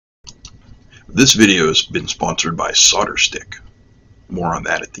This video has been sponsored by Solderstick. More on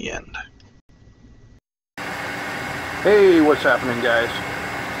that at the end. Hey, what's happening, guys?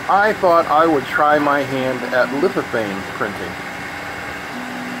 I thought I would try my hand at lithophane printing,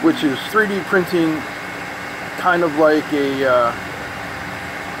 which is 3D printing, kind of like a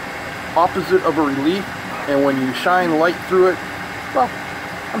opposite of a relief, and when you shine light through it, well,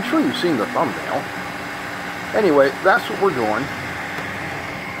 I'm sure you've seen the thumbnail. Anyway, that's what we're doing.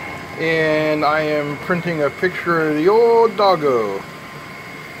 And I am printing a picture of the old doggo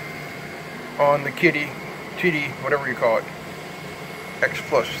on the Qidi, whatever you call it, X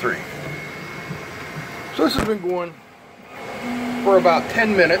Plus 3. So this has been going for about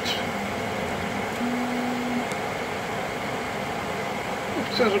 10 minutes.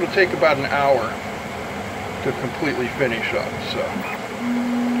 It says it'll take about an hour to completely finish up. So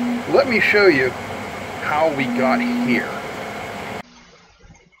let me show you how we got here.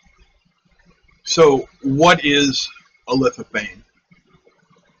 So what is a lithophane?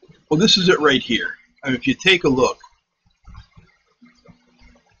 Well, this is it right here. I mean, if you take a look,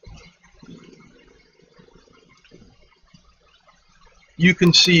 you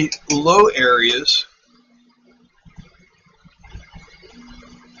can see low areas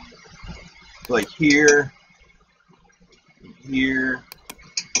like here, here,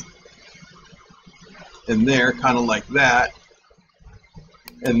 and there, kind of like that.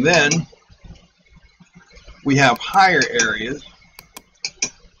 And then we have higher areas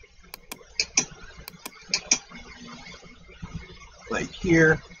like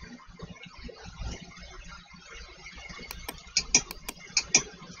here,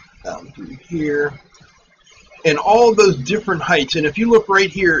 down through here, and all those different heights. And if you look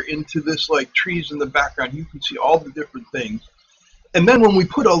right here into this like trees in the background, you can see all the different things. And then when we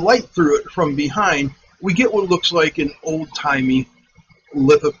put a light through it from behind, we get what looks like an old-timey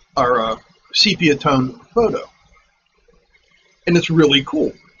sepia tone photo. And it's really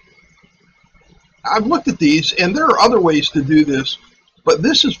cool. I've looked at these, and there are other ways to do this, but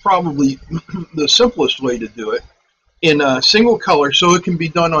this is probably the simplest way to do it in a single color, so it can be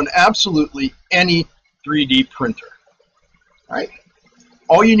done on absolutely any 3D printer. All right?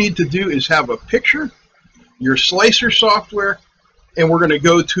 All you need to do is have a picture, your slicer software, and we're going to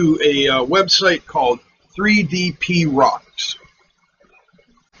go to a website called 3DP Rocks.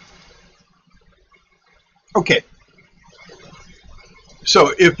 Okay,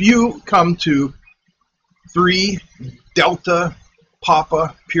 so if you come to 3 Delta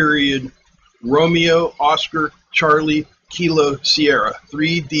Papa period Romeo Oscar Charlie Kilo Sierra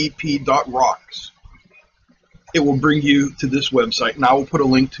 3dp.rocks, it will bring you to this website, and I will put a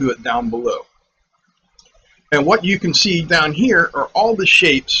link to it down below. And what you can see down here are all the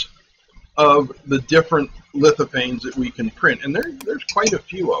shapes of the different lithophanes that we can print, and there's quite a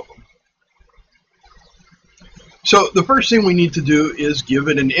few of them. So the first thing we need to do is give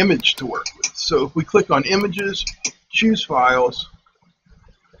it an image to work with. So if we click on Images, choose Files,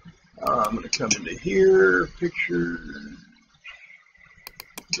 I'm going to come into here, Pictures,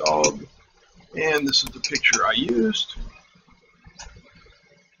 Dog, and this is the picture I used.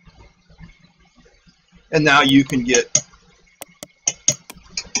 And now you can get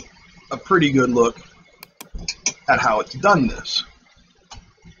a pretty good look at how it's done this.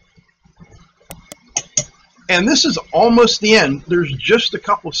 And this is almost the end. There's just a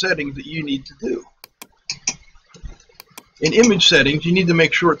couple settings that you need to do. In image settings, you need to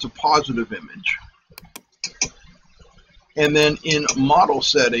make sure it's a positive image. And then in model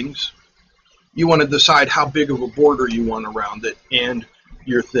settings, you want to decide how big of a border you want around it and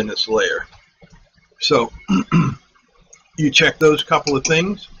your thinnest layer. So you check those couple of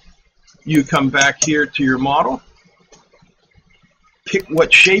things. You come back here to your model, pick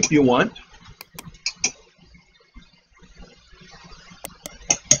what shape you want.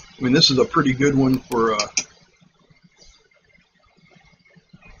 I mean, this is a pretty good one for,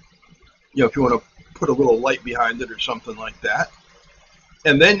 if you want to put a little light behind it or something like that.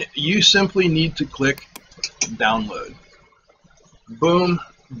 And then you simply need to click download. Boom,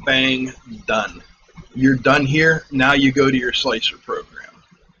 bang, done. You're done here. Now you go to your slicer program.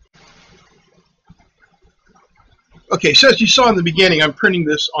 Okay, so as you saw in the beginning, I'm printing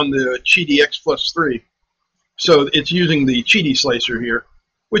this on the Qidi X Plus 3. So it's using the Qidi slicer here,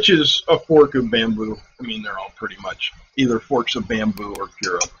 which is a fork of bamboo. I mean, they're all pretty much either forks of bamboo or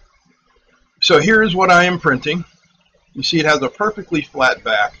Pura. So here's what I am printing. You see it has a perfectly flat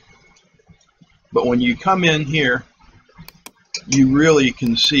back, but when you come in here, you really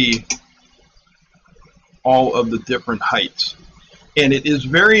can see all of the different heights. And it is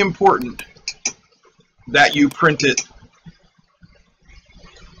very important that you print it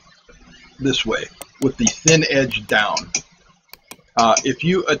this way with the thin edge down. If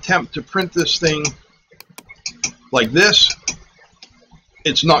you attempt to print this thing like this,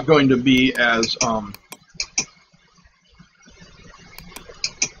 it's not going to be as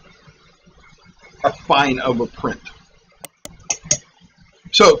fine of a print.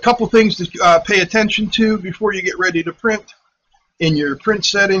 So a couple things to pay attention to before you get ready to print. In your print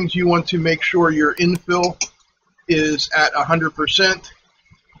settings, you want to make sure your infill is at 100%.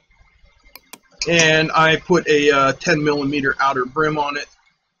 And I put a 10 millimeter outer brim on it.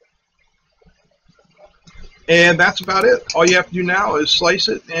 And that's about it. All you have to do now is slice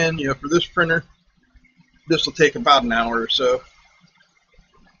it, and for this printer, this will take about an hour or so.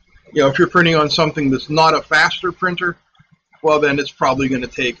 If you're printing on something that's not a faster printer, well, then it's probably going to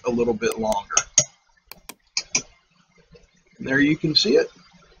take a little bit longer. And there you can see it.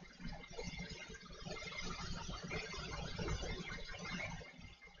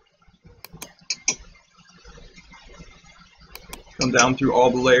 Come down through all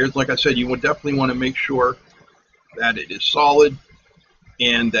the layers. Like I said, you would definitely want to make sure that it is solid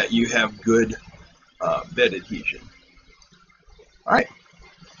and that you have good bed adhesion. All right.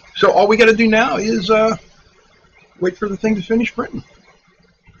 So all we got to do now is wait for the thing to finish printing.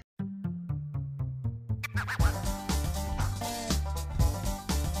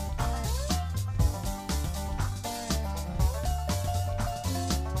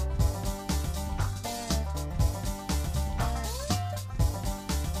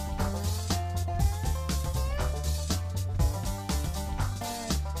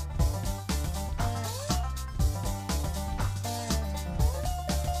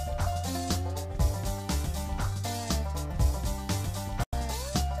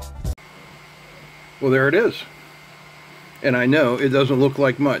 Well, there it is. And I know it doesn't look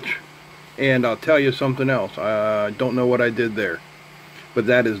like much. And I'll tell you something else. I don't know what I did there. But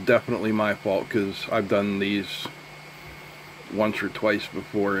that is definitely my fault, because I've done these once or twice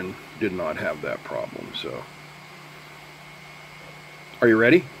before and did not have that problem. So, are you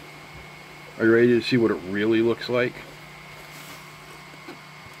ready? Are you ready to see what it really looks like?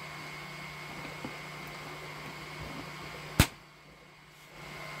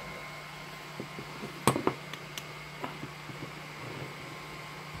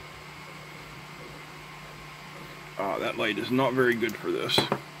 That light is not very good for this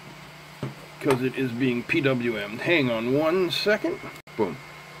because it is being PWM'd. Hang on one second. Boom.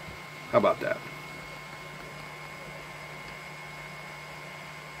 How about that?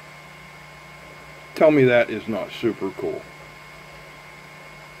 Tell me that is not super cool.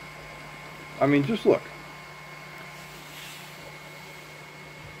 I mean, just look.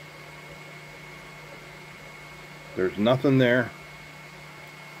 There's nothing there.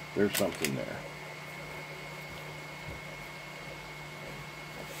 There's something there.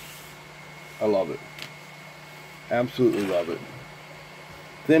 I love it. Absolutely love it.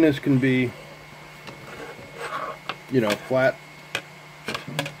 Thin as can be.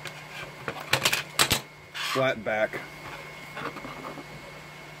 Flat back.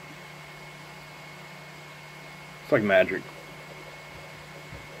 It's like magic.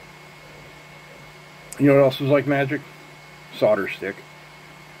 You know what else is like magic? Solderstick.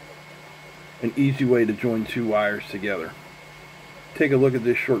 An easy way to join two wires together. Take a look at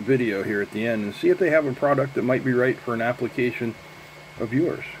this short video here at the end and see if they have a product that might be right for an application of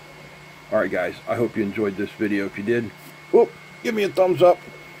yours. Alright guys, I hope you enjoyed this video. If you did, give me a thumbs up.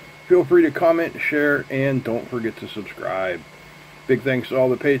 Feel free to comment, share, and don't forget to subscribe. Big thanks to all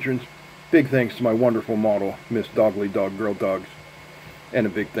the patrons. Big thanks to my wonderful model, Miss Dogly Dog Girl Dogs. And a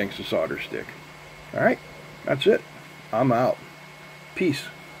big thanks to Solderstick. Alright, that's it. I'm out. Peace.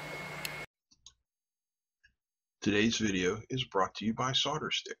 Today's video is brought to you by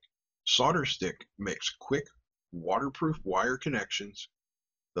Solderstick. Solderstick makes quick, waterproof wire connections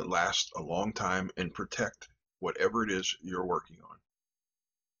that last a long time and protect whatever it is you're working on.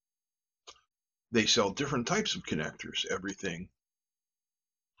 They sell different types of connectors, everything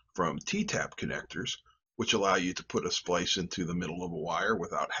from T-tap connectors, which allow you to put a splice into the middle of a wire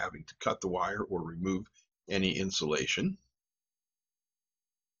without having to cut the wire or remove any insulation.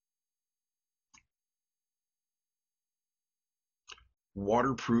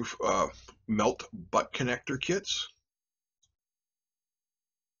 Waterproof melt butt connector kits.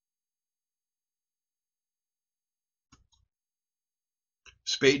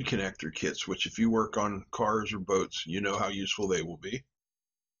 Spade connector kits, which if you work on cars or boats, you know how useful they will be.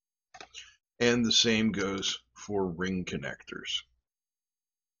 And the same goes for ring connectors.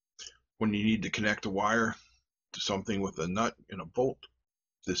 When you need to connect a wire to something with a nut and a bolt,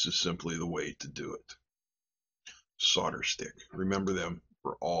 this is simply the way to do it. Solderstick. Remember them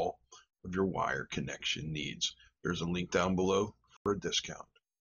for all of your wire connection needs. There's a link down below for a discount.